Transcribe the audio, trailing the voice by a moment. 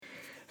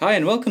Hi,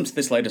 and welcome to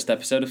this latest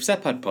episode of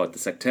SEPAD Pod, the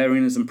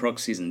Sectarianism,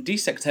 Proxies and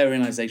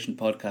Desectarianisation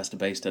podcast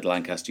based at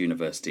Lancaster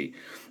University.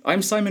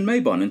 I'm Simon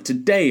Maybon, and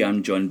today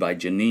I'm joined by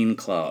Janine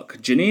Clark.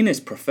 Janine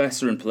is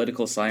Professor in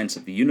Political Science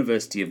at the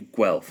University of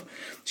Guelph.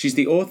 She's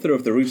the author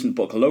of the recent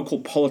book, Local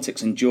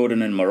Politics in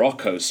Jordan and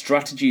Morocco,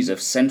 Strategies of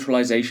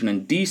Centralisation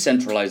and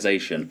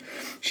Decentralisation.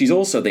 She's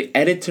also the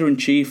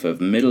Editor-in-Chief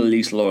of Middle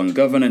East Law and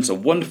Governance, a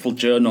wonderful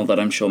journal that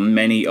I'm sure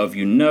many of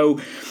you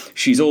know.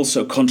 She's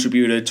also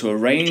contributed to a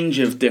range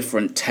of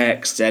different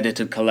texts,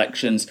 edited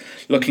collections,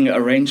 looking at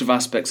a range of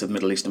aspects of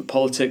Middle Eastern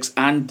politics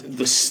and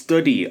the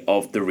study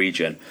of the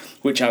region,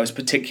 which I was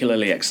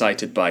particularly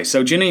excited by.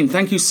 So, Janine,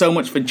 thank you so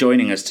much for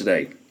joining us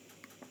today.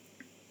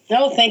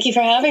 No, thank you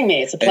for having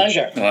me. It's a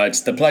pleasure.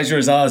 The pleasure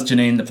is ours,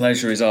 Janine. The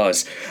pleasure is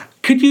ours.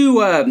 Could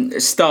you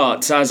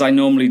start, as I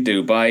normally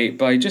do,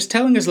 by just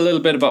telling us a little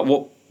bit about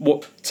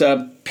what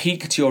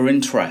piqued your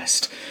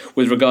interest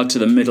with regard to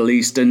the Middle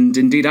East and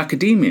indeed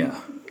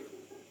academia?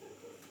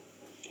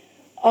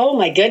 Oh,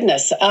 my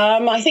goodness.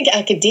 I think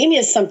academia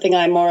is something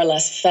I more or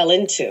less fell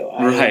into.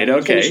 Right, okay.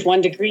 I finished one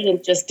degree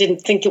and just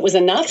didn't think it was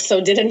enough, so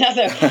did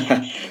another.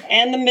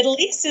 And the Middle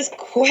East is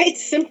quite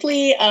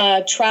simply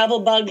a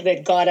travel bug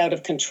that got out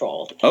of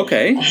control.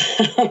 Okay.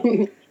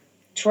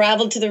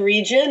 Traveled to the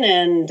region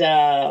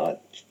and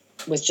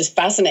was just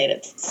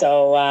fascinated.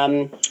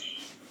 So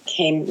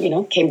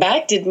came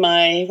back,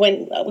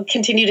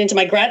 continued into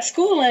my grad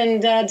school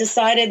and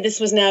decided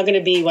this was now going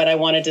to be what I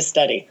wanted to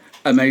study.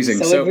 Amazing.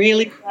 So it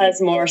really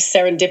was more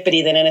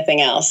serendipity than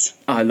anything else.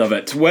 I love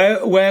it.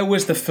 Where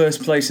was the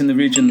first place in the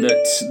region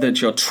that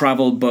your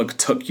travel bug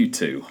took you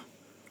to?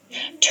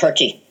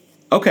 Turkey.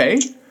 Okay.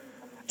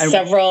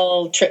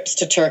 Several trips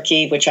to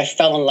Turkey, which I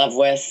fell in love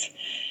with.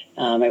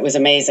 It was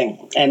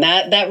amazing. And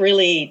that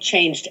really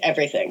changed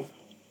everything.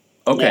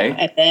 Okay. Yeah.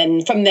 And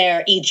then from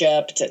there,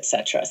 Egypt,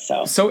 etc.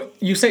 So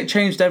you say it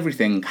changed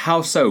everything.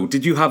 How so?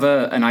 Did you have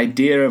an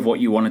idea of what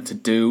you wanted to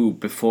do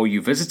before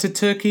you visited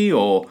Turkey,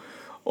 or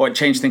it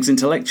changed things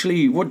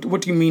intellectually? What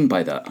do you mean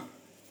by that?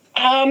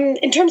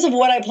 In terms of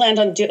what I planned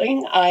on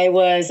doing, I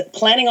was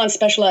planning on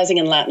specializing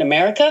in Latin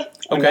America.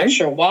 I'm not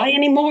sure why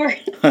anymore.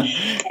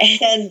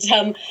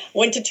 And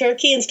went to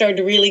Turkey and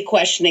started really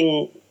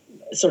questioning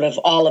sort of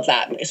all of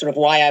that, sort of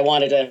why I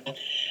wanted to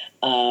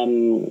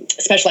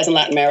specialize in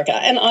Latin America.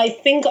 And I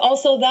think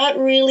also that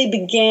really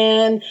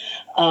began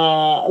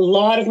a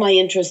lot of my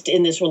interest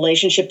in this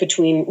relationship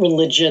between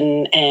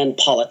religion and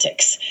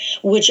politics,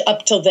 which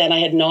up till then I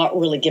had not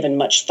really given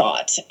much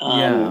thought.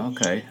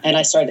 And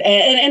I started,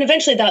 and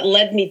eventually that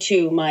led me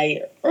to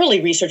my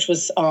early research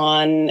was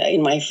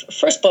in my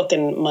first book,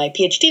 and my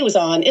PhD was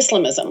on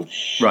Islamism.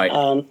 Right.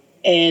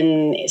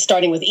 And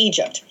starting with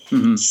Egypt.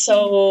 Mm-hmm.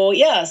 So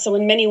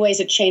in many ways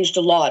it changed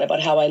a lot about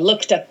how I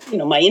looked at,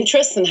 my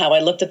interests and how I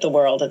looked at the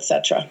world,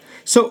 etc.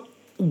 So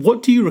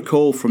what do you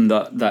recall from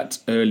that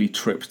early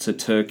trip to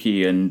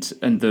Turkey and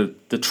the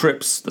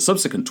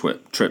subsequent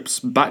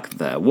trips back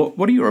there?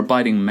 What are your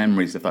abiding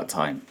memories of that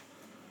time?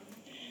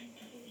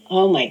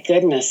 Oh my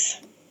goodness.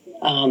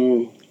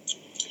 I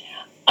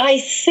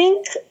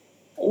think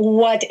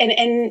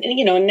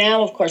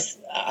now of course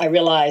I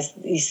realize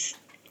these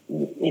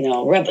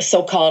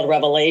so-called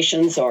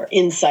revelations or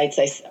insights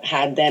I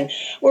had then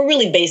were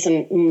really based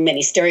on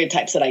many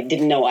stereotypes that I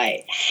didn't know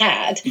I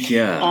had.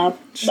 Yeah,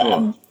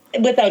 sure.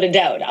 Without a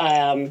doubt.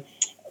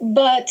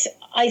 But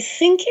I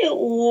think it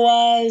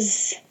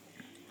was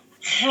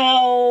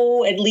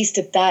how, at least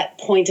at that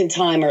point in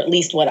time, or at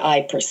least what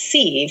I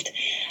perceived,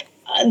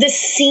 the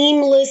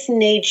seamless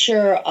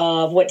nature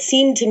of what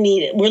seemed to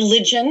me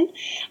religion,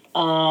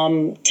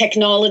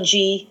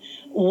 technology,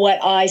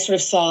 what I sort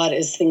of saw it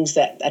as things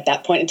that at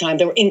that point in time,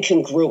 they were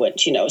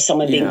incongruent,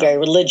 someone being very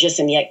religious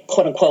and yet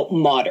quote unquote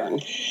modern,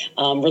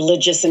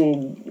 religious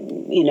and,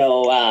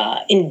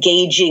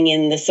 engaging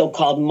in the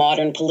so-called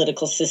modern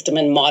political system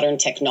and modern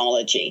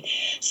technology.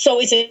 So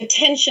it's a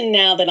tension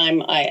now that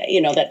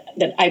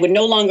that I would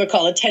no longer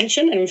call a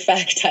tension. And in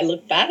fact, I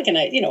look back and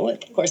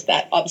of course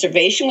that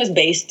observation was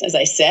based, as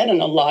I said, on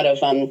a lot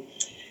of,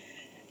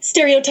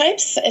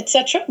 stereotypes,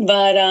 etc.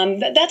 But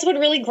that's what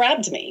really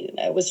grabbed me.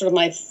 It was sort of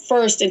my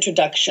first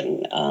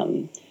introduction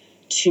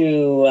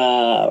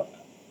to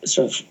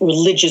sort of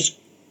religious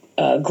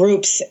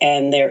groups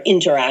and their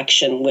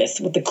interaction with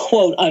the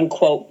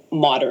quote-unquote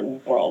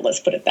modern world, let's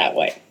put it that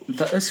way.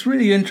 That's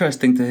really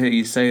interesting to hear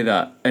you say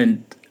that.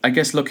 And I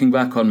guess looking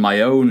back on my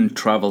own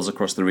travels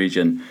across the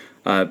region,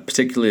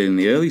 particularly in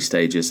the early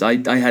stages, I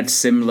had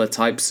similar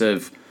types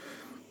of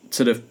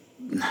sort of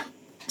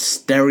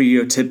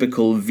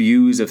stereotypical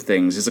views of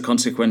things as a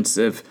consequence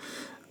of,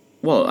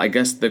 I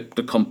guess the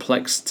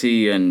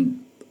complexity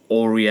and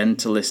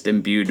Orientalist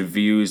imbued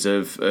views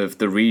of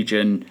the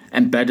region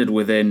embedded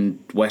within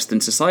Western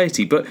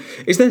society. But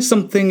is there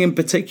something in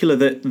particular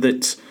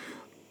that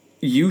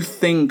you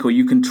think, or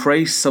you can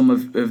trace some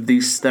of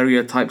these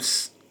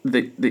stereotypes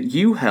that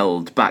you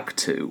held back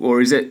to?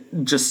 Or is it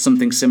just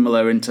something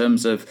similar in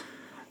terms of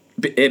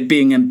it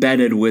being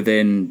embedded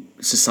within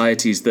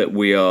societies that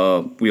we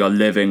are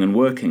living and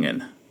working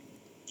in?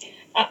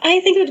 I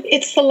think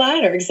it's the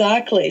latter,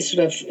 exactly.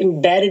 Sort of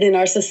embedded in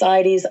our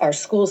societies, our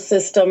school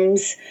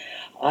systems.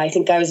 I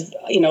think I was,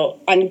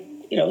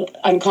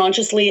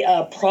 unconsciously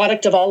a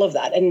product of all of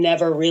that, and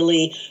never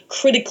really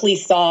critically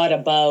thought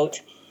about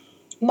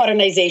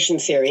modernization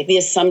theory, the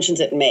assumptions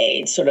it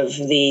made, sort of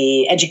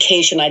the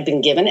education I'd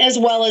been given, as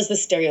well as the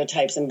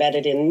stereotypes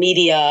embedded in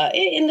media,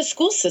 in the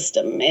school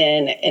system,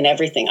 and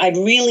everything. I'd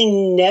really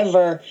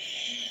never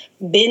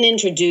been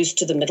introduced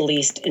to the Middle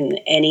East in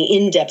any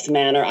in-depth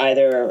manner,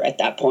 either at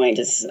that point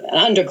as an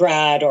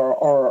undergrad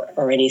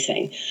or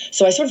anything.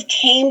 So I sort of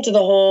came to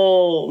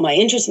my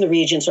interest in the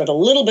region sort of a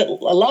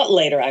lot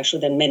later,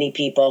 actually, than many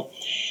people,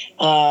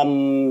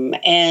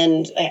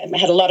 and I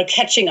had a lot of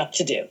catching up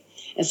to do,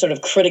 and sort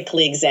of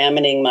critically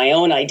examining my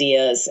own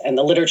ideas and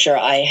the literature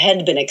I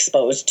had been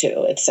exposed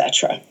to,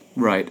 etc.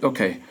 Right,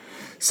 okay.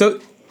 So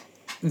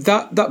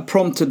that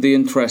prompted the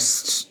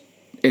interest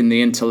in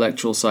the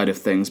intellectual side of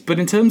things. But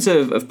in terms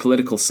of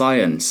political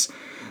science,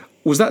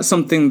 was that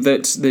something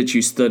that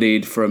you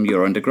studied from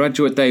your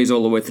undergraduate days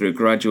all the way through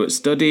graduate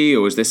study, or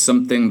was this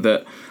something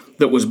that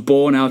was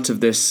born out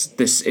of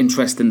this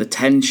interest in the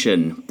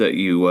tension that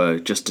you were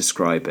just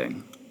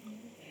describing?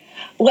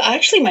 Well,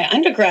 actually, my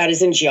undergrad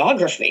is in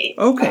geography.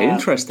 Okay,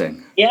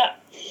 interesting. Yeah,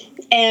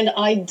 and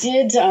I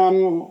did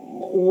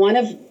one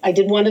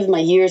of my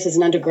years as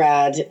an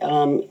undergrad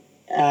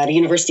at a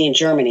university in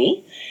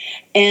Germany,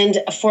 and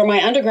for my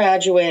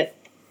undergraduate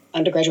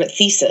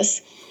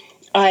thesis,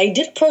 I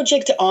did a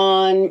project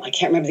on, I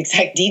can't remember the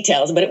exact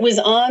details, but it was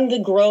on the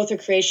growth or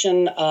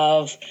creation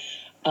of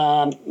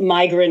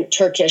migrant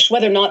Turkish,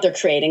 whether or not they're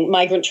creating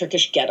migrant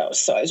Turkish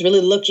ghettos. So I was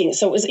really looking,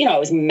 so it was, I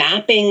was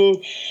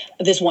mapping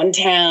this one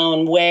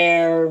town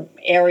where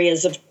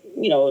areas of,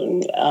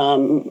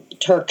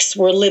 Turks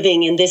were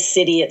living in this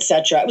city,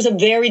 etc. It was a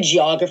very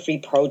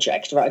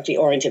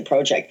geography-oriented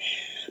project.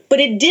 But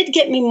it did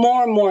get me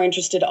more and more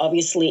interested,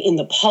 obviously, in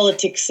the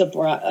politics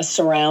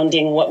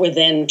surrounding what were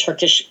then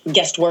Turkish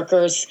guest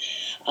workers.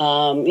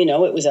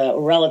 It was a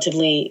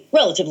relatively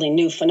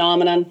new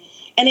phenomenon.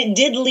 And it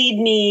did lead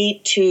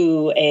me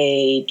to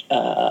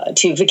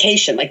to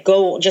vacation, like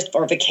go just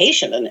for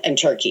vacation in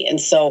Turkey. And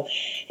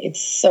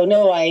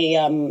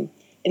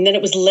and then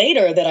it was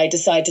later that I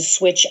decided to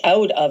switch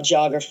out of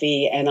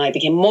geography, and I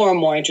became more and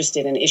more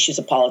interested in issues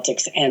of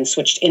politics and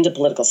switched into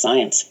political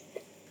science.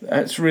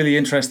 That's really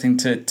interesting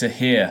to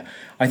hear.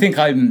 I think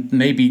I'm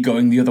maybe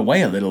going the other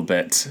way a little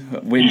bit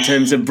in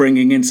terms of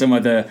bringing in some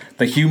of the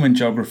human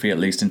geography, at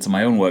least, into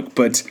my own work.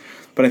 But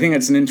I think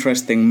it's an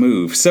interesting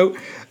move. So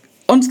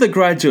onto the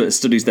graduate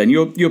studies then.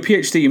 Your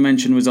PhD, you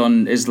mentioned, was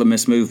on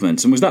Islamist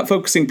movements. And was that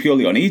focusing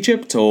purely on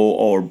Egypt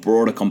or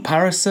broader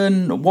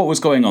comparison? What was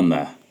going on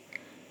there?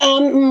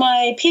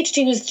 My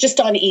PhD was just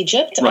on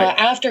Egypt. Right.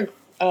 After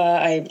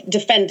I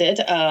defended,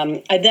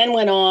 I then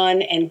went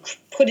on and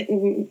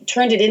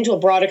turned it into a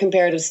broader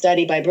comparative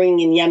study by bringing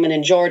in Yemen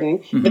and Jordan.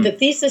 Mm-hmm. But the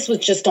thesis was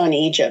just on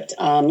Egypt,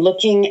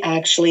 looking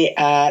actually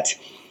at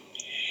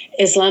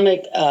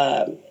Islamic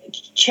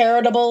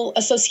charitable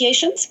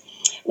associations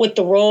with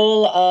the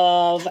role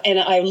of, and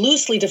I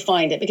loosely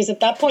defined it because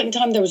at that point in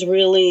time there was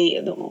really,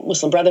 the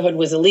Muslim Brotherhood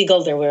was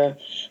illegal. There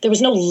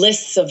was no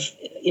lists of,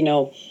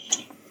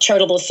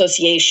 charitable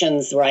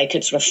associations where I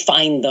could sort of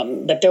find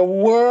them. But there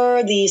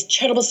were these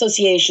charitable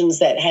associations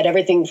that had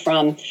everything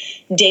from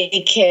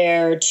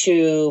daycare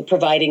to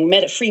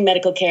providing free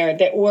medical care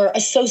that were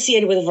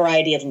associated with a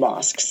variety of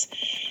mosques.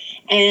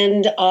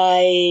 And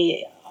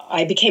I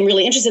became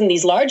really interested in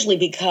these largely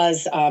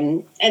because,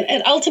 and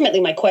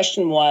ultimately my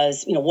question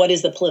was, what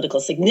is the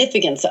political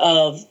significance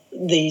of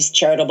these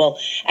charitable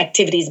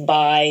activities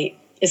by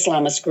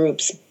Islamist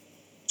groups?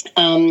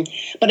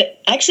 But it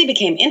actually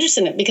became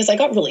interested in it because I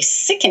got really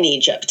sick in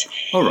Egypt.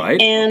 All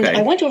right. And okay.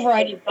 I went to a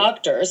variety of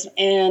doctors,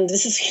 and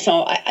this is,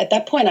 at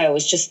that point I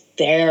was just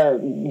there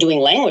doing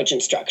language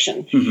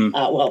instruction,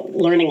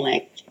 learning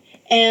language.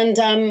 And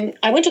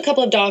I went to a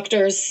couple of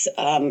doctors,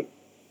 and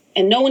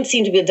no one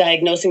seemed to be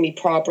diagnosing me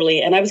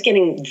properly, and I was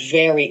getting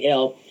very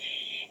ill.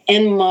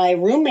 And my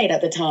roommate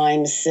at the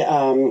time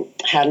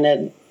had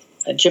an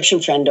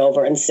Egyptian friend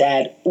over and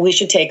said, we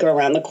should take her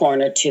around the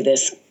corner to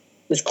this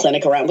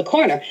clinic around the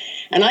corner.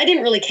 And I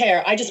didn't really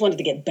care. I just wanted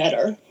to get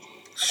better.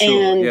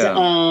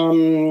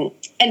 Sure,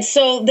 and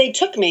so they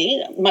took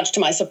me, much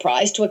to my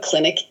surprise, to a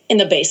clinic in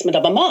the basement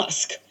of a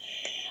mosque.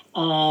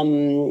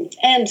 And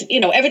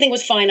everything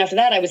was fine after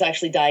that. I was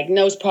actually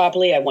diagnosed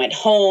properly. I went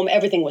home.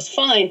 Everything was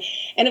fine.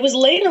 And it was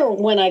later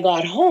when I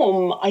got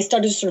home, I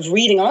started sort of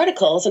reading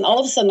articles, and all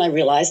of a sudden I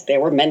realized there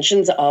were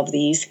mentions of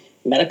these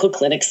medical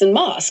clinics and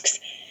mosques.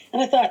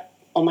 And I thought,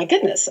 oh my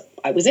goodness,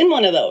 I was in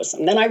one of those.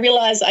 And then I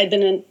realized I'd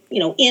been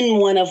in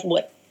one of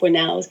what were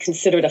now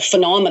considered a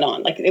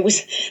phenomenon. Like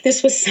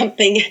this was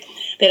something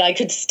that I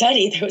could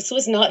study. This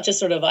was not just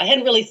sort of, I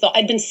hadn't really thought,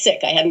 I'd been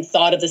sick. I hadn't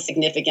thought of the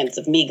significance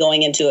of me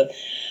going into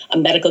a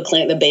medical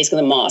clinic, the base of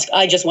the mosque.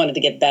 I just wanted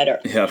to get better.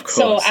 Yeah, of course.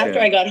 So after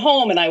I got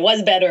home and I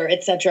was better,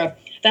 etc.,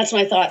 that's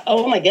when I thought,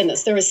 oh my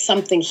goodness, there is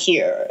something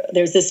here.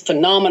 There's this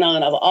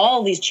phenomenon of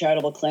all these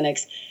charitable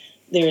clinics.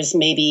 There's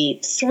maybe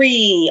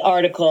 3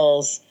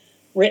 articles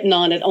written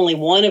on it, only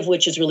one of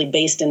which is really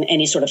based in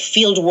any sort of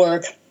field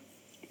work.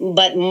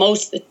 But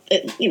most,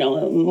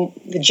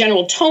 the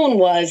general tone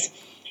was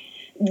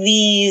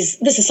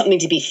this is something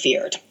to be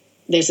feared.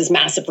 There's this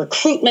massive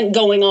recruitment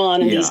going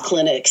on in these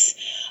clinics.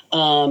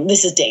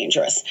 This is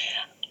dangerous.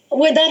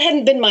 Well, that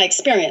hadn't been my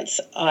experience.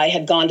 I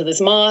had gone to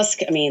this mosque.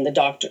 I mean, the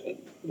doctor,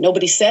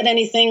 nobody said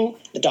anything.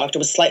 The doctor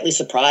was slightly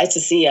surprised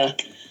to see a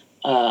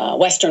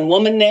Western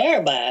woman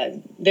there, but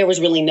there was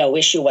really no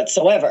issue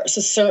whatsoever.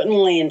 So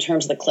certainly in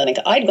terms of the clinic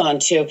I'd gone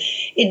to,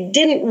 it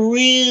didn't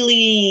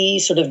really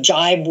sort of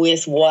jibe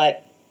with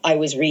what I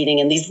was reading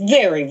in these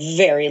very,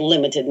 very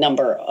limited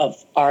number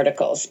of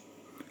articles.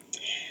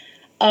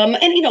 And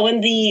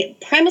the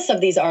premise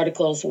of these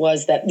articles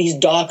was that these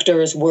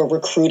doctors were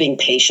recruiting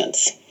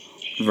patients.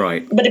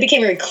 Right. But it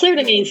became very clear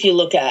to me, if you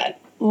look at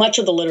much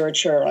of the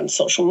literature on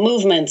social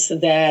movements,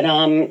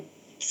 that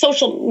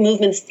social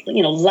movements,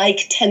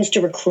 tends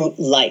to recruit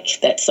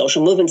that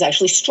social movements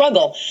actually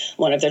struggle.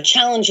 One of their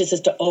challenges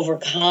is to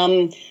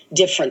overcome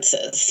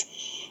differences.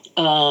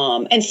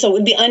 And so it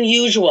would be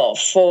unusual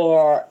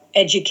for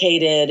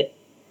educated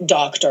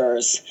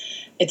doctors,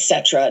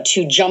 etc.,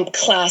 to jump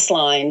class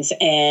lines,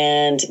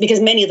 and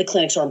because many of the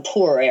clinics are in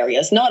poorer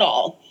areas, not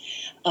all,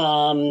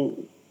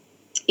 and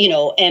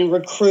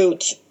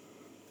recruit,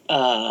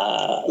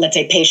 let's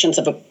say, patients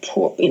of a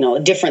poor, a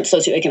different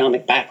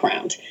socioeconomic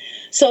background.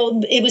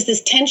 So it was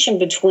this tension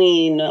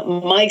between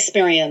my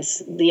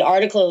experience, the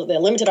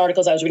limited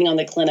articles I was reading on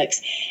the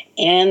clinics,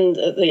 and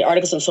the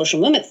articles on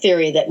social movement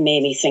theory that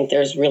made me think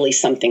there's really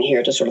something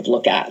here to sort of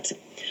look at.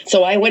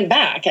 So I went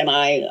back and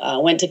I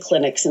went to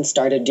clinics and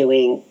started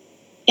doing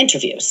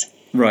interviews.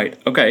 Right.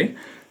 Okay.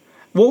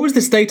 What was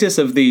the status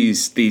of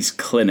these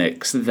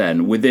clinics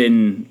then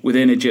within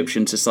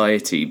Egyptian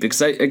society? Because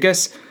I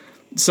guess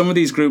some of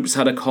these groups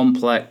had a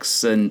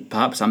complex and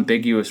perhaps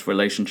ambiguous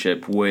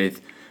relationship with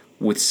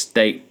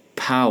state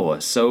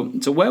power. So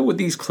where were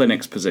these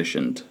clinics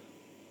positioned?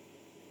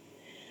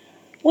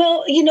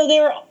 Well,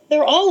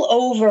 they're all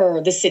over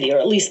the city, or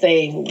at least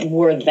they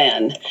were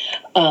then.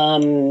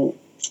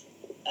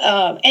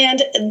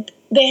 And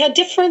they had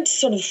different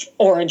sort of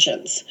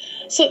origins.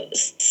 So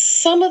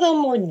some of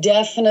them were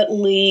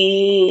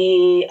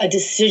definitely a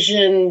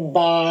decision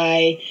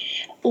by,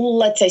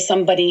 let's say,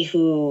 somebody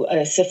who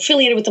is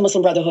affiliated with the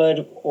Muslim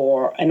Brotherhood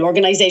or an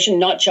organization,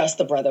 not just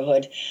the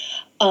Brotherhood,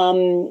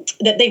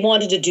 that they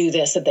wanted to do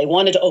this, that they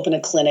wanted to open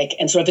a clinic,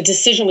 and sort of a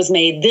decision was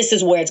made, this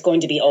is where it's going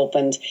to be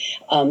opened,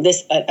 a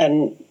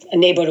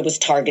neighborhood was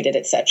targeted,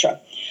 etc.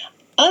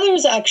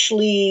 Others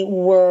actually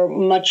were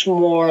much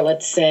more,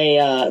 let's say,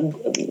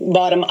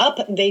 bottom up.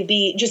 They'd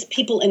be just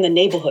people in the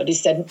neighborhood who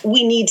said,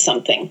 we need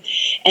something,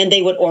 and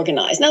they would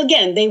organize. Now,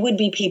 again, they would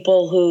be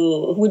people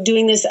who were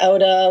doing this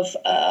out of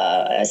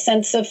a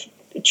sense of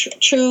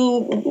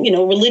true,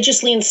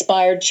 religiously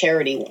inspired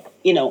charity,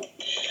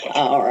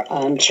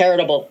 or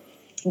charitable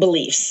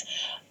beliefs.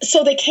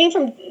 So they came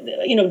from,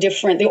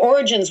 different, the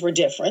origins were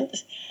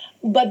different,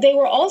 but they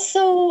were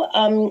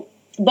also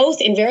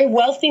both in very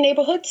wealthy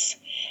neighborhoods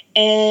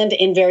and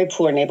in very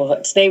poor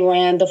neighborhoods. They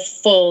ran the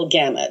full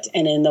gamut.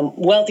 And in the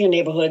wealthier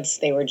neighborhoods,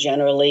 they were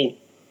generally,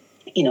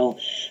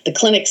 the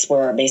clinics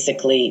were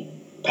basically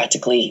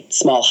practically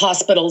small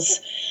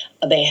hospitals.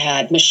 They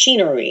had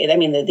machinery. I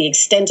mean, the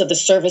extent of the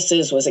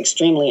services was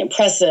extremely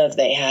impressive.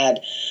 They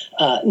had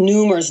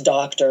numerous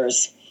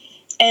doctors.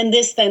 And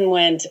this then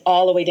went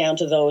all the way down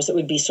to those that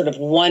would be sort of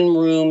one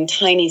room,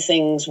 tiny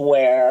things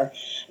where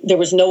there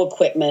was no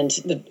equipment.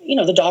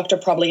 The doctor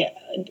probably,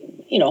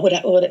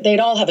 they'd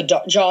all have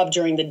a job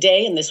during the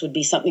day, and this would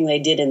be something they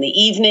did in the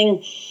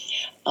evening.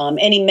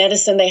 Any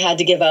medicine they had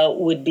to give out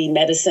would be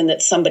medicine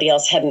that somebody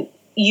else hadn't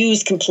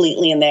used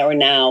completely, and they were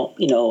now,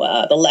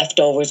 the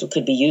leftovers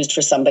could be used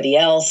for somebody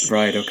else.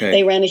 Right, okay.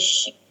 They ran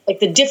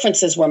the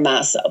differences were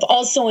massive.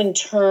 Also in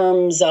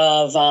terms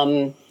of,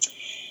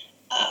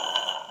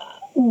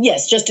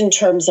 just in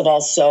terms of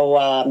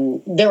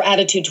also their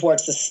attitude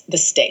towards the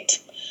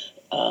state.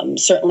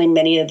 Certainly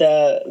many of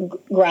the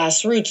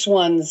grassroots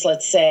ones,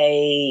 let's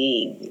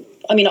say,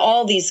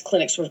 all these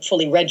clinics were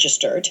fully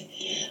registered,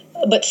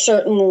 but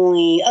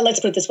certainly,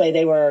 let's put it this way,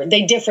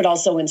 they differed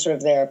also in sort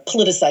of their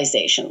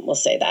politicization, we'll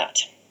say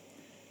that.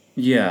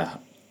 Yeah,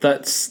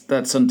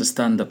 that's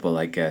understandable,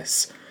 I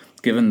guess,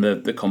 given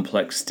the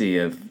complexity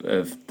of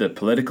the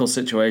political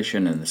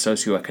situation and the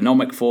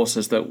socioeconomic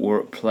forces that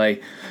were at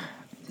play.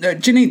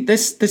 Janine,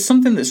 there's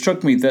something that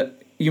struck me, that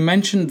you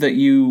mentioned that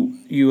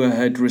you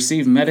had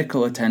received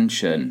medical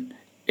attention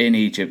in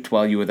Egypt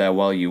while you were there,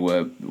 while you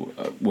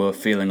were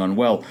feeling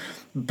unwell,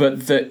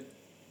 but that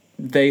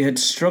they had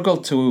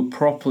struggled to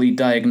properly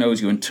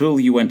diagnose you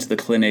until you went to the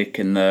clinic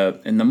in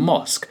the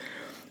mosque.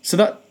 So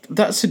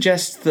that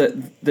suggests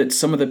that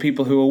some of the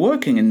people who are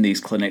working in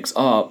these clinics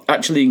are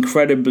actually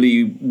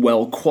incredibly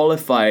well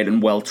qualified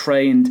and well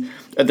trained,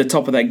 at the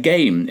top of their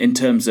game in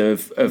terms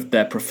of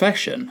their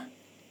profession.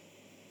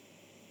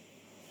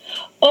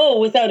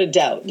 Oh, without a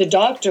doubt. The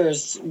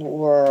doctors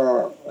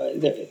were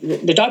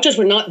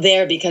not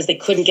there because they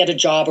couldn't get a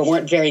job or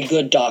weren't very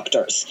good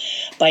doctors,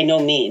 by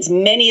no means.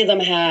 Many of them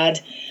had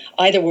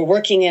either were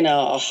working in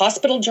a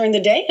hospital during the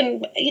day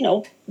and,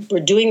 were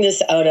doing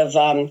this out of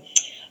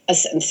a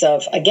sense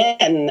of,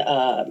 again,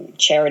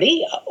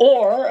 charity,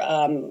 or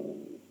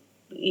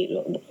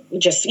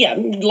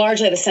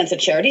largely out of a sense of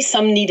charity.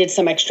 Some needed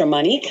some extra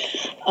money.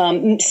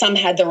 Some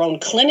had their own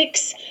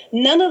clinics.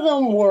 None of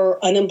them were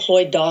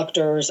unemployed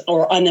doctors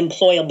or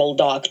unemployable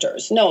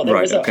doctors. No, there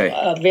was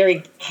a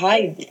very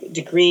high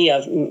degree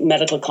of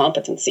medical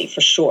competency,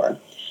 for sure.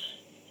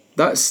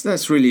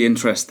 That's really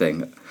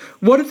interesting.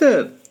 What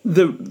are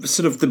the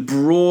sort of the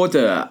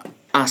broader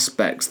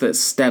aspects that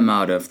stem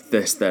out of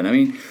this then? I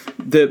mean,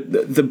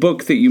 the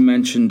book that you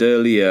mentioned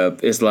earlier,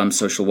 Islam,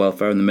 Social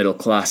Welfare and the Middle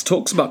Class,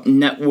 talks about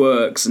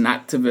networks and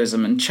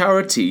activism and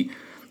charity.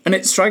 And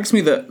it strikes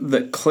me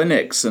that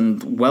clinics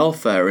and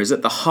welfare is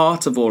at the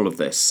heart of all of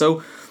this.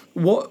 So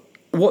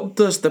what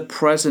does the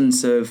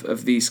presence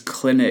of these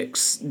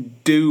clinics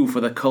do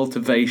for the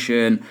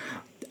cultivation,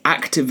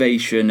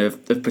 activation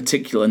of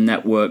particular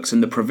networks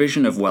and the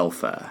provision of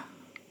welfare?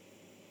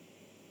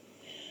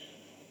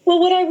 Well,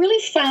 what I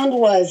really found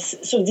was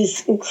sort of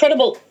this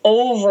incredible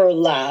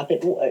overlap.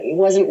 It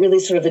wasn't really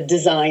sort of a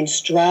design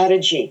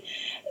strategy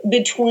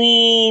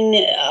between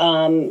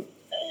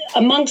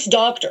amongst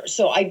doctors.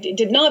 So I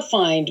did not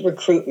find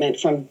recruitment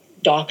from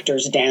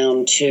doctors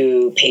down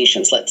to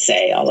patients, let's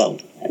say, although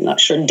I'm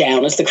not sure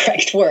down is the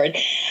correct word.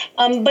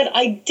 But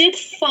I did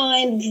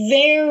find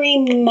very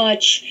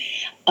much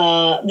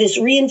this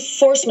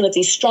reinforcement of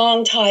these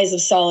strong ties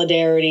of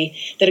solidarity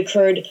that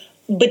occurred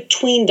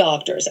between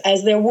doctors,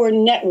 as there were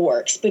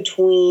networks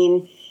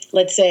between,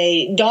 let's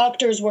say,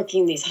 doctors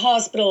working in these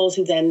hospitals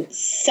who then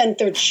sent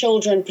their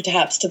children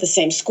perhaps to the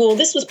same school.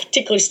 This was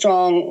particularly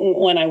strong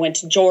when I went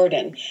to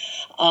Jordan,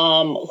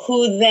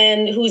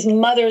 whose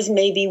mothers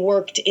maybe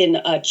worked in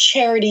a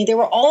charity. There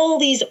were all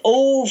these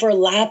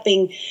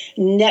overlapping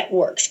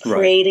networks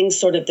creating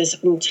sort of this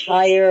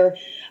entire,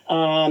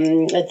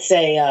 let's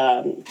say,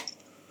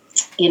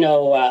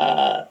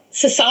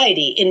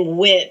 society in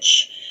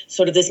which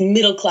sort of this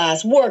middle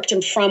class worked,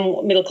 and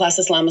from middle class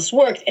Islamists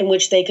worked, in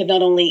which they could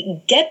not only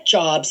get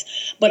jobs,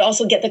 but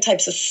also get the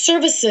types of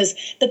services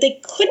that they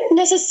couldn't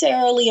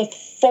necessarily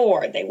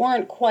afford. They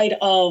weren't quite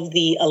of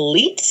the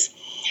elite.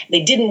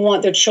 They didn't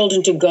want their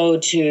children to go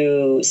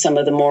to some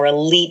of the more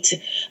elite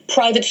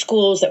private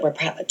schools that were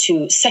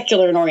too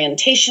secular in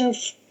orientation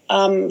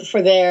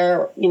for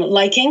their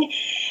liking.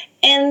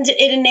 And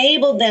it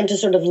enabled them to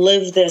sort of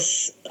live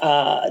this,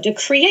 to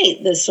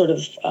create this sort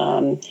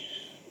of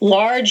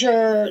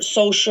larger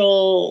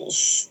social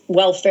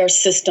welfare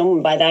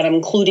system. By that I'm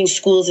including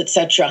schools,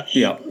 etc.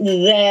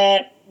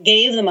 That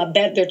gave them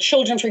their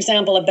children, for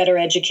example, a better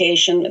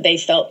education, they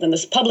felt, than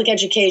this public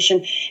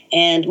education,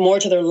 and more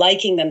to their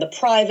liking than the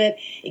private.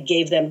 It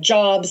gave them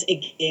jobs,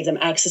 it gave them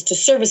access to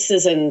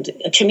services and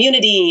a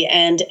community,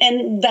 and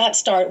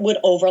that would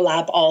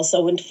overlap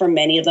also, and for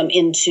many of them,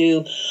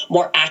 into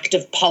more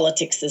active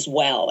politics as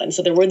well. And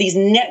so there were these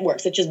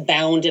networks that just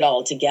bound it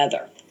all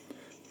together.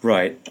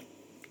 Right.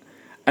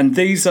 And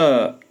these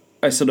are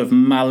sort of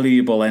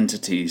malleable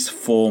entities,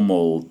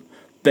 formal,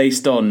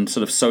 based on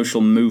sort of social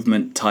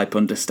movement type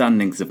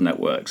understandings of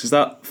networks. Is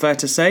that fair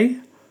to say?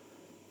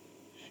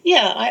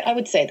 Yeah, I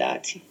would say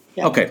that.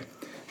 Yeah. Okay,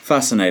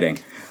 fascinating.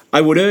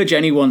 I would urge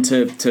anyone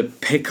to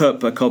pick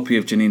up a copy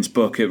of Janine's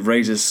book. It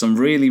raises some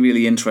really,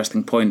 really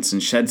interesting points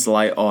and sheds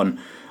light on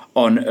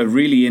a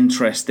really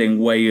interesting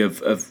way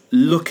of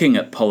looking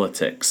at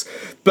politics.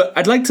 But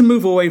I'd like to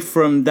move away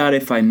from that,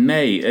 if I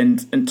may,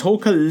 and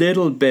talk a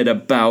little bit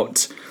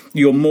about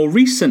your more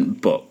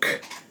recent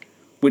book,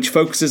 which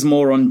focuses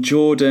more on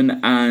Jordan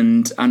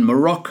and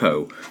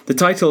Morocco. The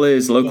title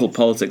is Local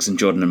Politics in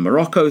Jordan and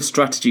Morocco,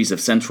 Strategies of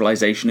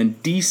Centralization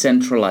and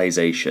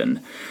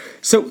Decentralization.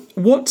 So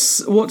what's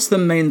the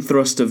main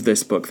thrust of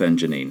this book then,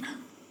 Janine?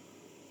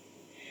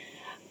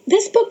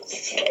 This book,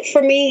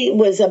 for me,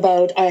 was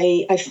about,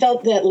 I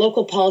felt that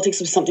local politics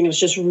was something that was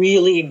just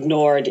really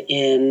ignored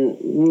in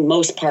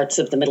most parts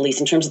of the Middle East,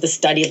 in terms of the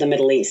study of the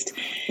Middle East.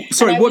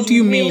 Sorry, what do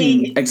you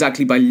mean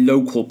exactly by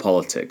local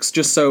politics,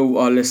 just so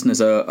our listeners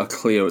are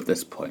clear at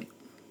this point?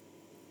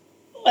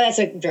 Well, that's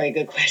a very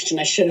good question.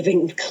 I should have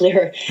been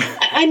clearer.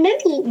 I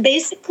meant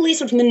basically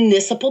sort of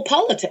municipal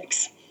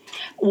politics.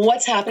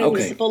 What's happening at the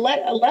municipal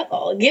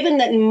level, given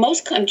that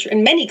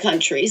in many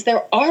countries,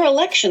 there are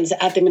elections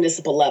at the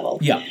municipal level.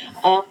 Yeah.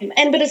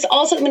 But it's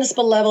also at the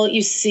municipal level,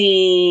 you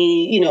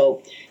see,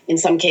 in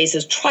some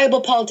cases,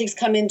 tribal politics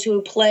come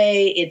into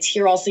play. It's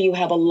here also you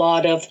have a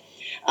lot of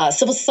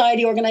civil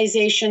society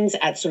organizations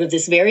at sort of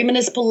this very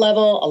municipal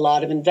level, a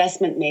lot of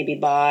investment maybe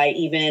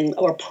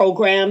or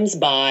programs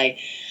by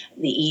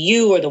the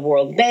EU or the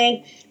World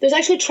Bank. There's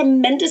actually a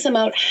tremendous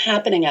amount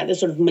happening at this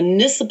sort of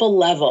municipal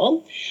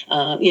level,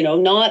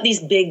 not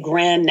these big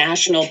grand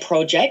national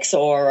projects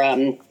or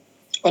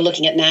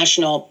looking at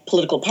national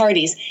political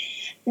parties,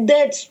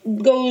 that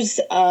goes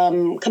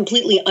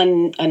completely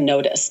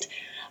unnoticed.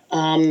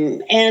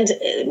 That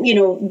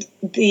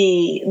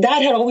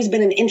had always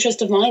been an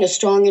interest of mine, a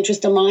strong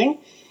interest of mine.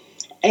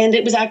 And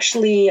it was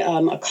actually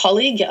a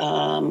colleague,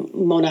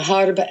 Mona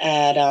Harb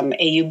at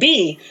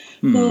AUB,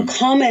 who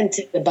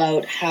commented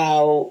about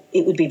how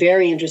it would be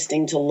very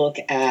interesting to look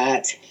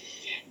at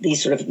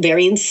these sort of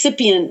very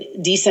incipient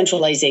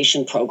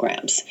decentralization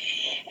programs.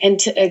 And,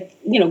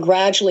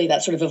 gradually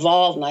that sort of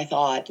evolved. And I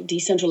thought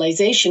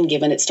decentralization,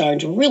 given it's starting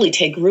to really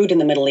take root in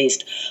the Middle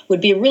East,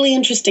 would be a really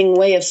interesting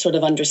way of sort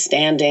of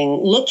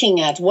understanding,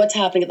 looking at what's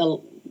happening at the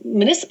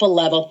municipal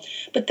level,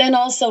 but then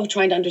also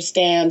trying to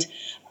understand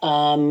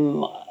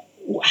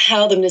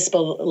how the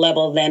municipal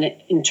level then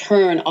in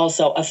turn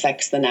also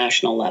affects the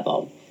national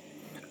level.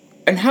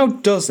 And how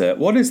does it?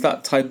 What is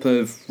that type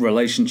of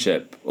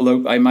relationship?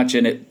 Although I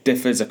imagine it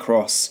differs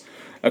across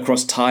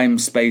time,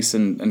 space,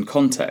 and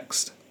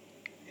context.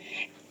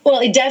 Well,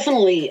 it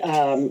definitely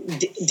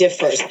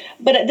differs.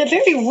 But at the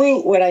very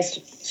root, what I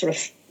sort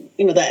of,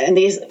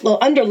 the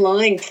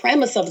underlying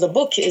premise of the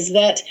book is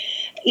that,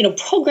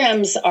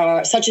 programs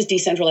are such as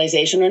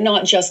decentralization are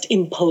not just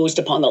imposed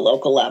upon the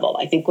local level.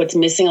 I think what's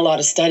missing a lot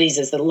of studies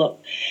is that,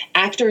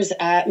 actors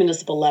at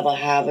municipal level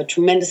have a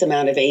tremendous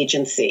amount of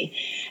agency.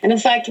 And in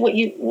fact,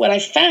 what I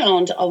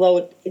found,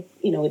 although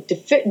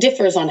it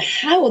differs on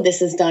how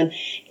this is done,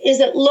 is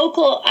that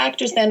local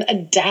actors then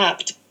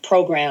adapt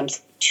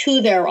programs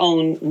to their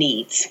own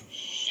needs.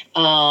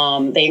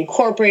 They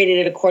incorporated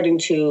it according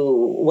to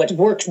what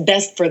works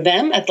best for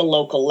them at the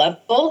local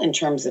level in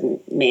terms of,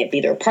 may it be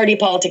their party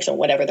politics or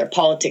whatever their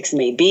politics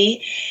may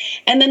be.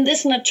 And then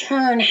this in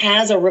turn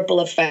has a ripple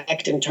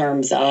effect in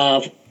terms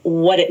of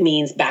what it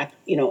means back,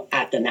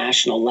 at the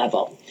national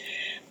level.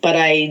 But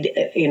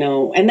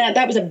and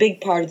that was a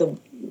big part of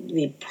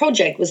the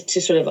project, was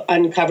to sort of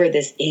uncover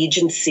this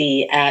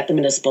agency at the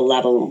municipal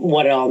level,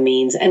 what it all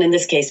means, and in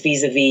this case,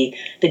 vis-a-vis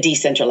the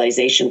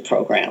decentralization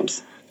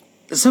programs.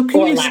 So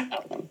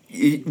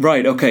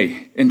right,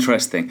 okay,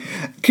 interesting.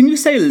 Can you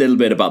say a little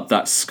bit about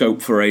that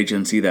scope for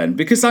agency then?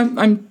 Because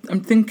I'm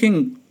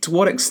thinking, to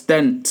what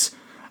extent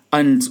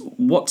and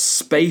what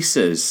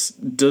spaces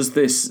does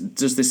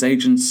this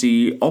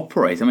agency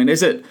operate? I mean,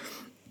 is it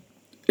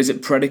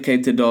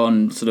predicated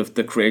on sort of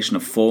the creation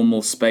of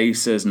formal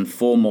spaces and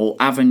formal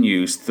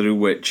avenues through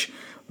which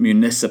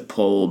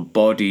municipal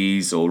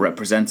bodies or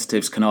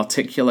representatives can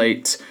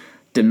articulate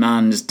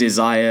demands,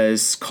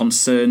 desires,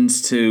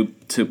 concerns to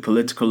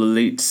political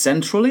elites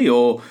centrally,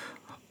 or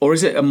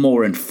is it a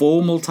more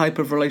informal type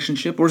of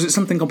relationship, or is it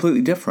something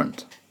completely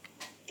different?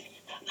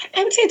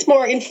 I would say it's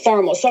more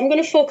informal. So I'm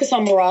going to focus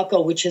on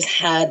Morocco, which has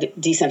had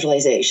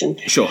decentralization.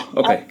 Sure,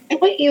 okay.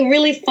 And what you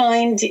really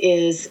find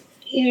is,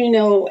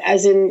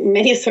 as in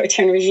many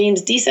authoritarian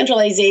regimes,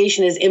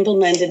 decentralization is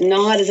implemented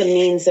not as a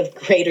means of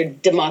greater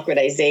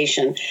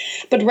democratization,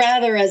 but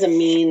rather as a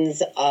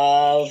means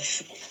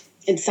of,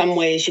 in some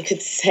ways, you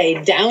could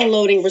say,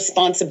 downloading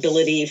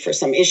responsibility for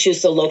some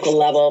issues to the local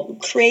level,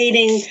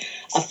 creating,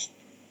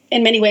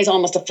 in many ways,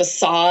 almost a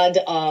facade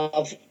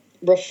of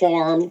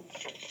reform,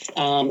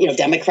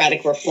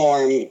 democratic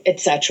reform,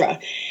 etc.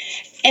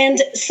 And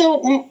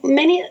so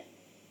many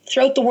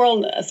throughout the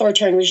world,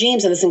 authoritarian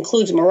regimes, and this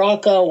includes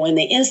Morocco, when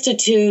they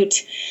institute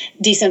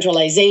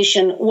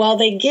decentralization, while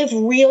they give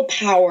real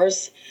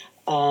powers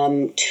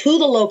to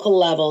the local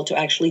level to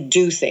actually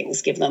do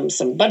things, give them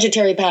some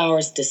budgetary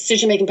powers,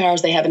 decision-making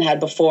powers they haven't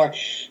had before.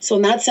 So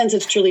in that sense,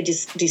 it's truly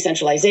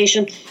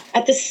decentralization.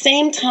 At the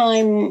same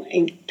time,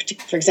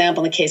 for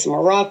example, in the case of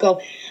Morocco,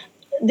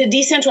 the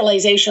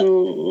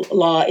decentralization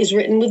law is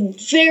written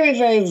with very,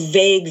 very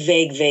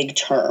vague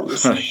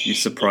terms. You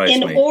surprised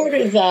me. In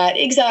order that,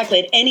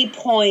 exactly, at any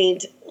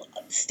point,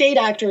 state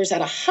actors at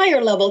a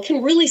higher level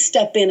can really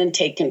step in and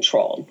take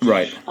control.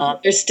 Right.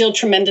 There's still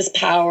tremendous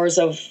powers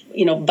of,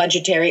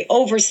 budgetary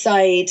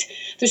oversight.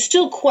 There's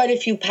still quite a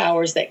few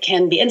powers that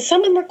can be, and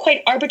some of them are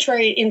quite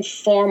arbitrary,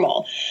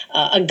 informal.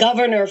 A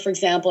governor, for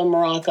example, in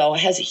Morocco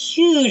has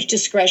huge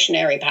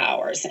discretionary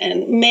powers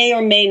and may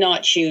or may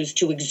not choose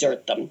to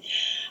exert them.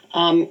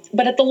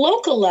 But at the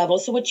local level,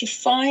 so what you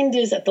find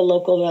is at the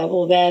local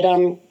level that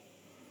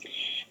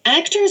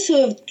actors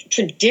who have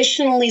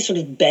traditionally sort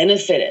of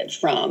benefited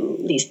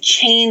from these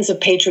chains of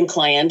patron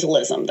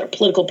clientelism, their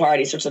political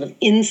parties are sort of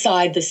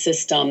inside the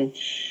system,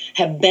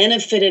 have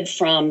benefited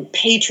from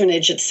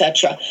patronage,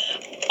 etc.,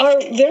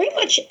 are very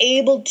much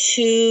able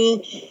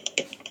to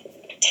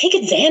take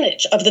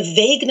advantage of the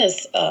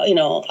vagueness,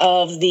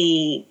 of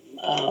the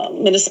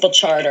municipal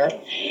charter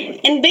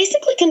and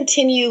basically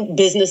continue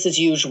business as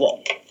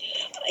usual,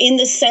 in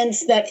the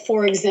sense that,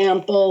 for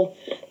example,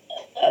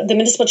 the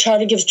municipal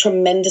charter gives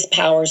tremendous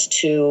powers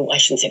to, I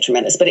shouldn't say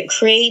tremendous, but it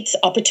creates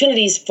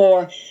opportunities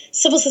for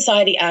civil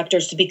society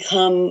actors to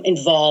become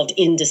involved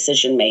in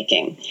decision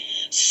making.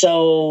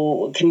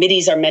 So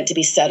committees are meant to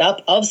be set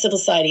up of civil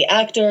society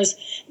actors.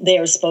 They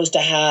are supposed to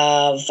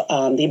have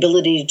the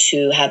ability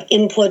to have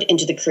input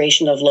into the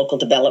creation of local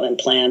development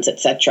plans,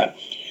 etc.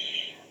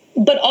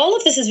 But all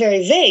of this is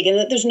very vague,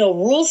 and there's no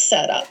rules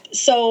set up.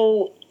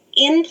 So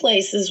in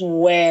places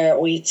where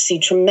we see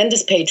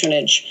tremendous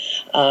patronage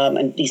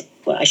and these,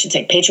 I should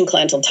say,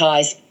 patron-clientel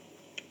ties,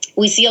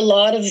 we see a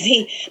lot of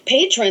the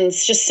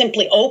patrons just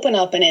simply open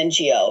up an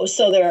NGO.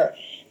 So they're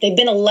They've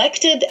been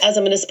elected as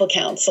a municipal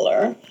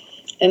councillor,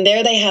 and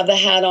there they have the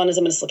hat on as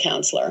a municipal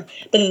councillor.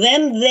 But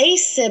then they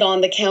sit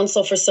on the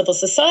Council for Civil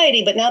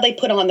Society, but now they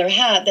put on their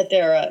hat that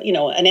they're, an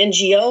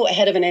NGO, a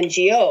head of an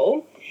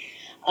NGO.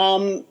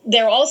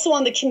 They're also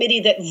on the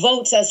committee that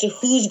votes as to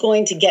who's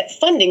going to get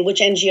funding,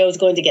 which NGO is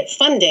going to get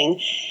funding.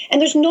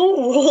 And there's no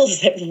rules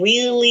that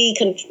really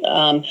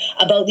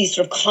about these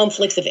sort of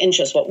conflicts of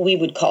interest, what we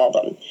would call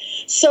them.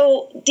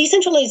 So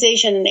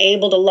decentralization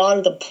enabled a lot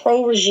of the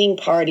pro-regime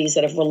parties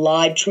that have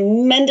relied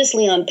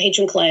tremendously on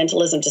patron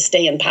clientelism to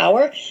stay in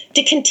power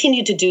to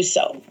continue to do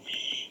so.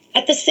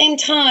 At the same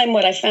time,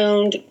 what I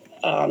found,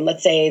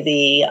 let's say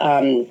the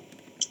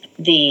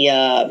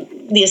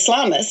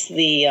Islamists,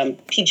 the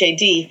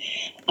PJD,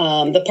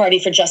 the Party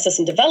for Justice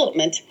and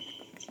Development,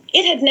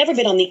 it had never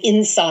been on the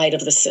inside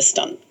of the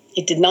system.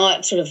 It did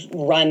not sort of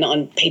run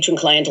on patron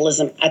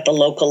clientelism at the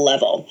local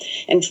level.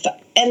 And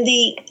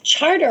the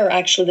charter,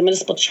 actually, the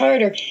municipal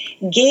charter,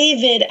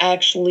 gave it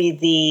actually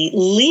the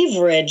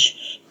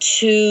leverage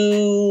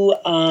to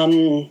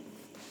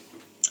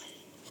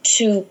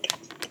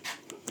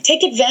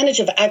take advantage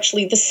of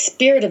actually the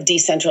spirit of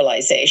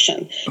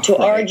decentralization, to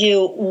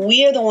argue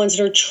we are the ones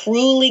that are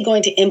truly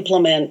going to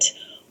implement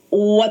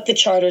what the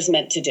charter is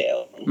meant to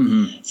do.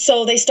 Mm-hmm.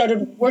 So they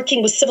started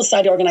working with civil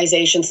society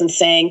organizations and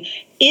saying,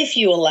 if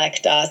you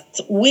elect us,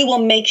 we will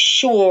make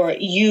sure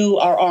you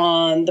are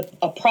on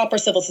a proper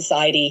civil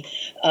society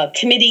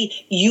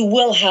committee. You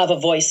will have a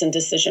voice in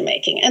decision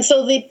making. And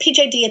so the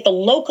PJD at the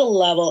local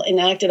level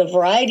enacted a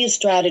variety of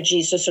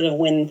strategies to sort of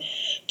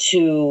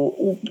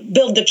to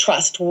build the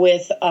trust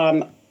with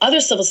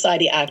other civil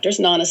society actors,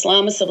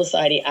 non-Islamist civil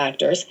society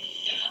actors,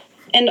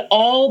 and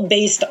all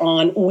based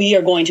on we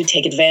are going to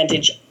take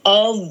advantage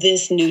of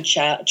this new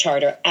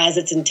charter as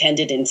it's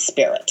intended in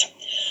spirit.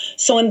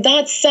 So in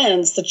that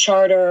sense, the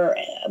charter,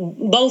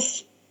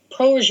 both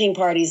pro-regime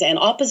parties and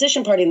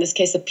opposition party, in this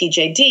case the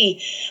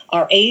PJD,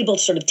 are able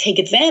to sort of take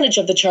advantage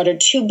of the charter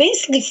to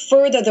basically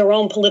further their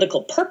own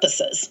political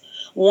purposes.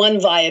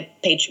 One via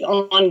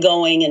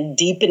ongoing and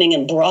deepening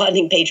and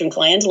broadening patron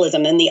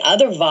clientelism, and the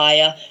other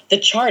via the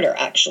charter,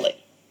 actually.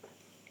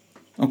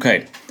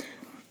 Okay.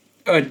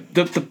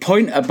 The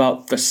point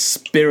about the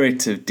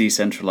spirit of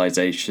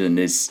decentralization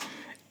is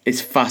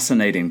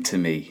fascinating to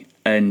me,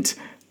 and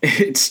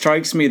it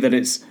strikes me that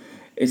it's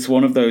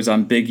one of those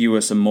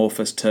ambiguous,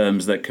 amorphous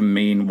terms that can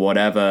mean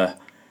whatever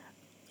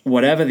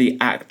the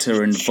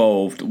actor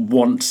involved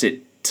wants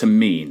it to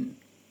mean.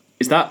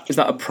 Is that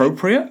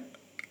appropriate?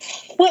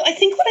 Well, I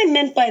think what I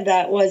meant by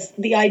that was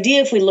the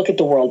idea, if we look at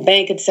the World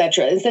Bank,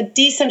 etc., is that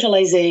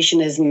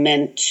decentralization is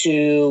meant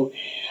to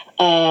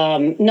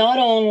not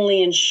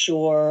only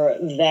ensure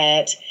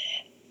that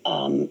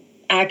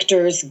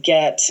actors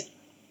get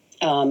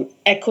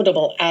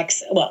equitable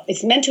access. Well,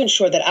 it's meant to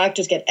ensure that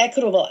actors get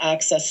equitable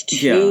access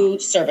to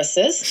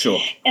services. Sure.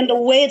 And the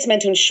way it's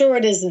meant to ensure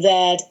it is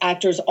that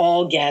actors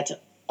all get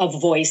a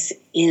voice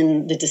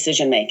in the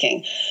decision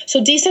making.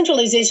 So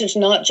decentralization is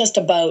not just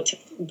about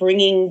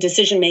bringing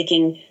decision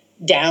making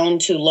down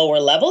to lower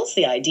levels.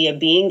 The idea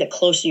being the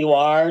closer you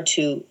are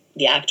to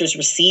the actors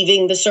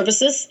receiving the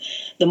services,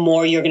 the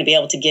more you're going to be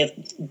able to give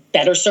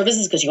better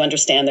services because you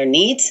understand their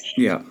needs.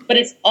 Yeah. But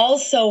it's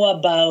also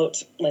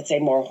about, let's say,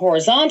 more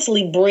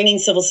horizontally bringing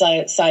civil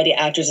society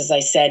actors, as I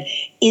said,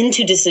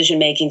 into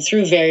decision-making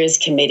through various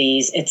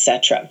committees,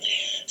 etc.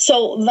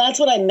 So that's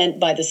what I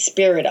meant by the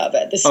spirit of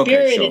it. The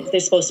spirit is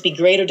there's supposed to be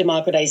greater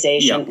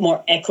democratization,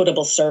 more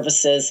equitable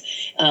services,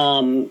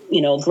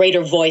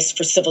 greater voice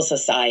for civil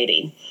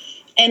society.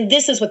 And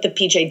this is what the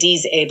PJD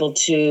is able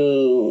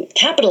to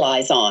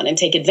capitalize on and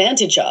take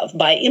advantage of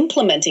by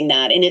implementing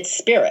that in its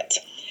spirit.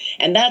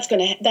 And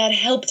that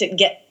helped it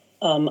get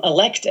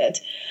elected.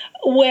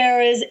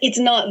 Whereas it's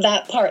not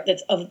that part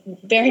that's of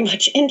very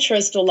much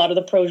interest to a lot of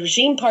the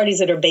pro-regime parties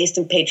that are based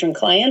in patron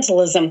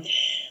clientelism.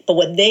 But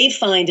what they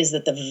find is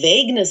that the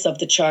vagueness of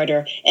the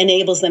charter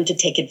enables them to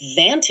take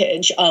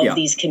advantage of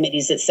these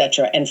committees, et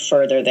cetera, and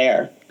further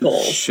their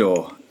goals.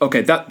 Sure.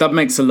 Okay, that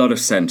makes a lot of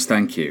sense.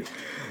 Thank you.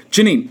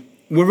 Janine,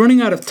 we're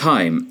running out of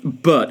time,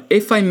 but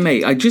if I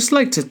may, I'd just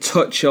like to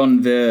touch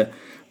on the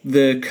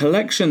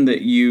collection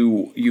that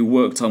you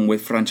worked on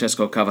with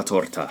Francesco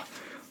Cavatorta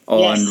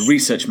on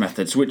research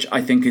methods, which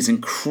I think is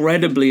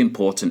incredibly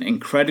important,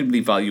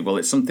 incredibly valuable.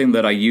 It's something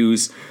that I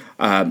use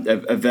at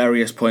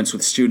various points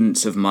with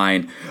students of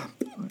mine.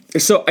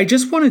 So I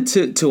just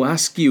wanted to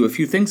ask you a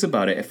few things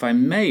about it, if I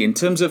may, in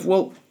terms of,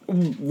 what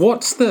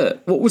was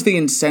the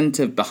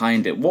incentive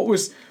behind it? What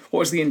was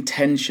the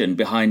intention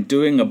behind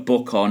doing a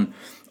book on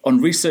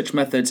research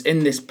methods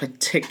in this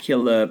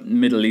particular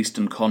Middle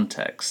Eastern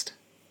context?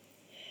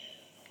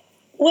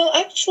 Well,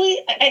 actually,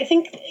 I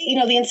think,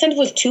 the incentive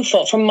was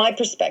twofold from my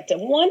perspective.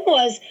 One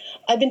was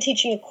I've been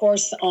teaching a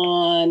course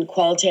on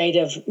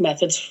qualitative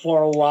methods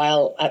for a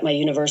while at my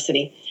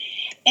university.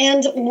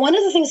 And one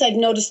of the things I've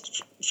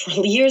noticed for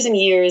years and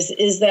years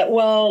is that,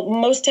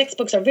 most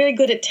textbooks are very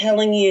good at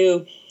telling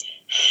you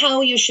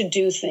how you should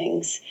do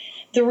things.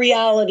 The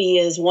reality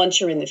is, once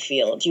you're in the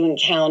field, you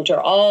encounter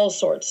all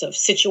sorts of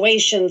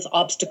situations,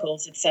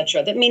 obstacles,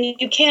 etc. That mean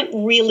you can't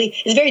really,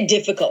 it's very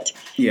difficult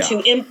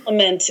to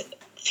implement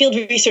field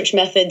research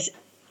methods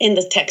in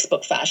the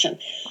textbook fashion.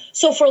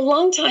 So for a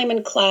long time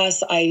in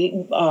class, I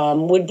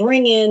would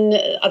bring in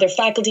other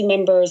faculty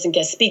members and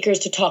guest speakers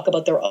to talk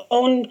about their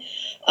own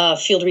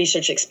field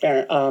research,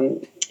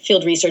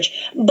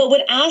 but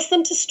would ask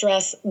them to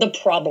stress the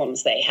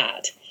problems they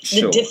had,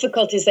 the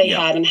difficulties they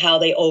had, and how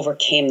they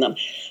overcame them.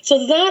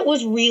 So that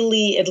was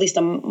really, at least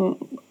from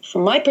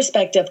my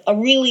perspective, a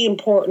really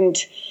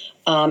important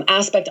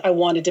aspect I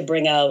wanted to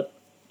bring out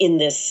in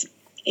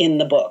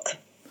the book.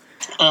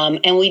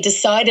 And we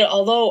decided,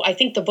 although I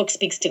think the book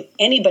speaks to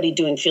anybody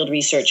doing field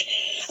research,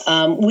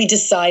 we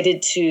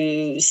decided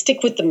to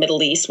stick with the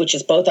Middle East, which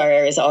is both our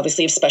areas,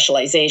 obviously, of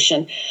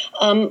specialization,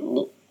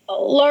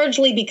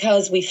 largely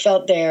because we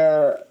felt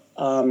there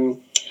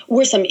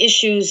were some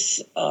issues.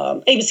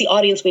 It was the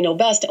audience we know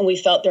best, and we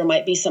felt there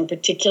might be some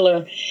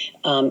particular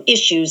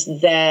issues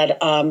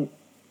that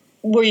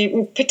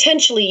were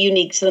potentially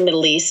unique to the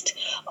Middle East,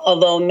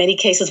 although in many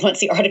cases, once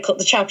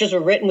the chapters were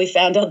written, we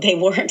found out they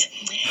weren't,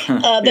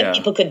 that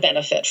people could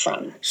benefit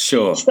from.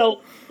 Sure.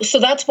 So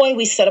that's why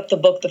we set up the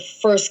book. The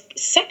first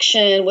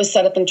section was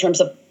set up in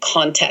terms of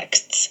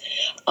contexts.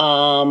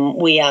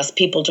 We asked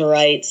people to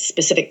write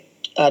specific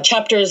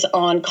chapters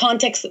on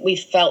contexts that we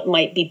felt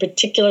might be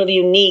particularly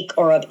unique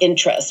or of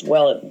interest,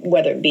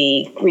 whether it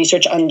be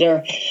research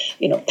under,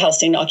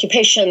 Palestinian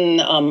occupation,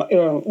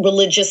 or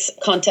religious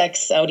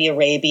contexts, Saudi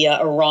Arabia,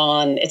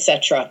 Iran,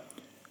 etc.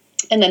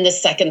 And then the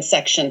second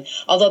section,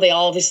 although they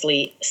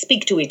obviously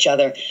speak to each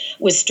other,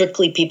 was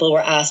strictly people were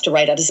asked to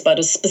write about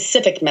a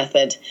specific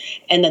method.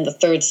 And then the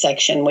third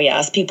section, we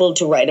asked people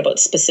to write about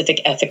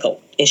specific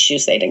ethical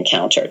issues they'd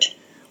encountered.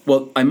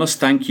 Well, I must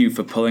thank you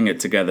for pulling it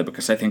together,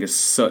 because I think it's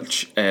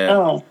such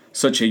a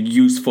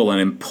useful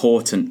and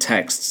important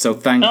text. So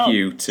thank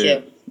you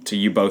to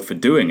you both for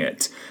doing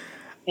it.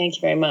 Thank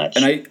you very much.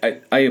 And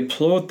I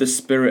applaud the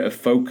spirit of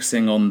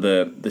focusing on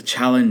the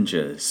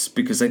challenges,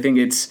 because I think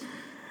it's,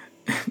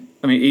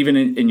 even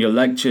in your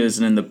lectures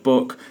and in the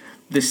book,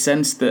 this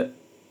sense that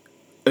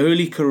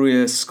early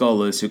career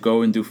scholars who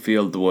go and do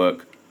field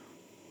work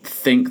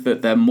think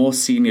that their more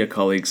senior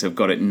colleagues have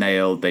got it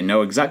nailed, they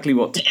know exactly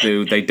what to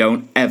do, they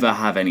don't ever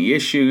have any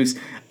issues,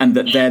 and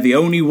that they're the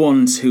only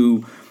ones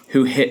who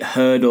hit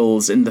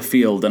hurdles in the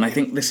field. And I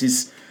think this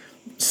is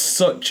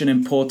such an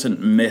important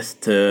myth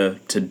to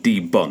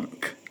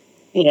debunk.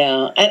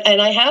 Yeah,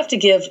 and I have to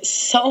give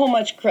so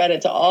much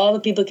credit to all the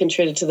people who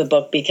contributed to the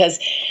book, because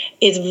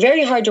it's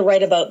very hard to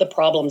write about the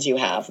problems you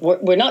have.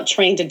 We're not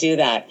trained to do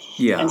that.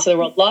 Yeah. And so there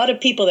were a lot of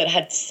people that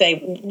had to say,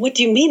 what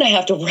do you mean I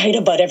have to write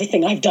about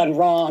everything I've done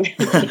wrong?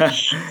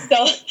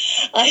 So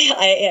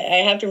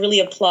I have to really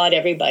applaud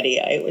everybody.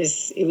 It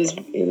was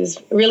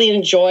really an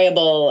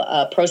enjoyable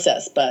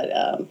process, but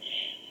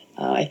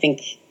I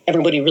think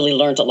everybody really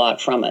learned a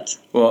lot from it.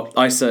 Well,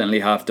 I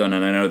certainly have done,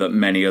 and I know that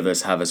many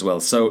others have as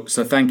well. So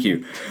thank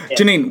you. Yeah.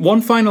 Janine,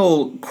 one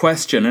final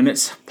question, and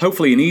it's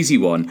hopefully an easy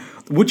one.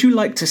 Would you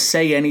like to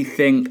say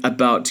anything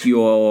about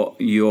your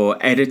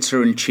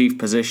editor-in-chief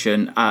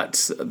position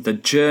at the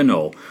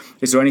Journal?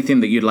 Is there anything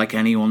that you'd like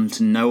anyone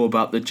to know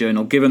about the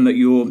Journal, given that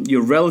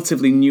you're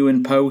relatively new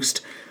in post,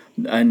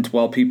 and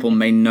while people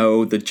may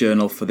know the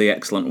Journal for the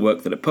excellent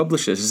work that it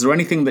publishes, is there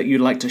anything that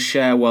you'd like to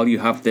share while you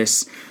have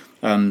this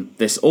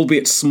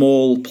albeit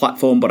small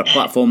platform, but a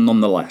platform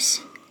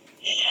nonetheless?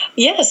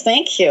 Yes,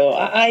 thank you.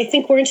 I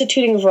think we're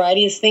instituting a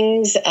variety of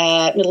things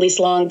at Middle East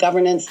Law and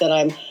Governance that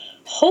I'm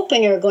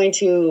hoping are going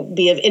to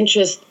be of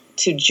interest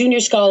to junior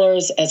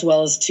scholars as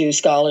well as to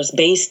scholars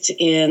based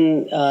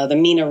in the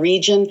MENA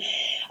region.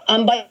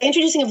 By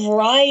introducing a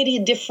variety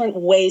of different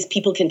ways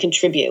people can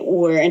contribute.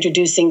 We're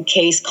introducing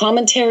case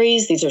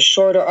commentaries. These are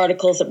shorter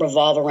articles that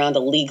revolve around a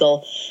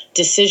legal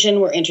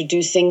decision. We're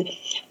introducing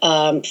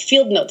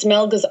field notes.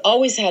 Melga's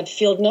always had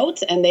field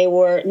notes, and they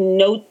were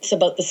notes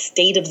about the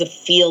state of the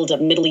field of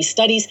Middle East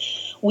studies.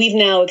 We've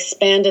now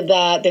expanded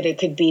that it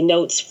could be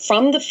notes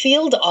from the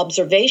field,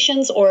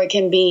 observations, or it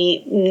can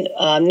be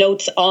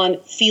notes on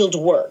field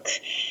work.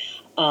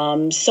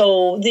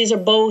 So these are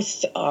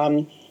both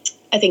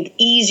I think,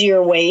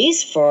 easier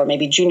ways for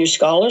maybe junior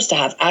scholars to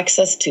have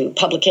access to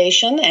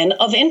publication and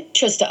of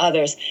interest to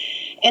others.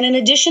 And in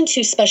addition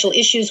to special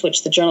issues,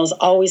 which the journal's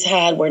always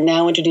had, we're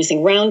now introducing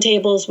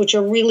roundtables, which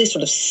are really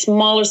sort of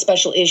smaller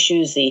special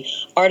issues. The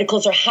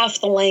articles are half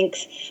the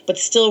length, but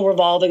still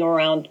revolving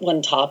around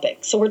one topic.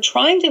 So we're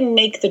trying to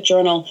make the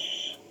journal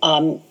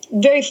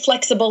very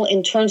flexible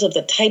in terms of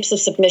the types of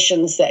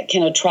submissions that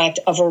can attract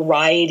a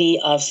variety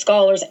of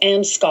scholars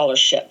and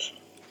scholarship.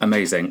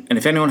 Amazing. And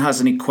if anyone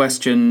has any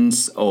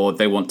questions or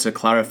they want to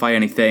clarify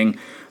anything,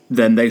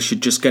 then they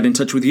should just get in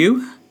touch with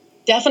you?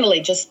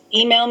 Definitely. Just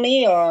email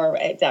me, or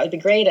that would be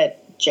great,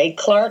 at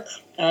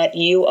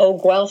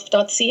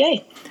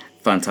jclark@uoguelph.ca.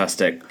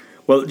 Fantastic.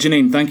 Well,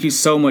 Janine, thank you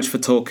so much for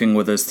talking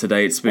with us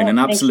today. It's been an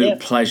absolute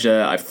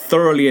pleasure. I've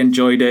thoroughly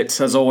enjoyed it.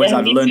 As always,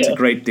 I've learned a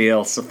great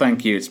deal. So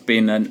thank you. It's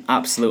been an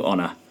absolute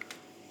honour.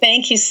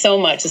 Thank you so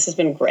much. This has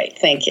been great.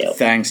 Thank you.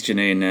 Thanks,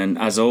 Janine. And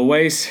as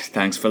always,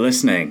 thanks for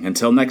listening.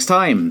 Until next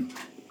time.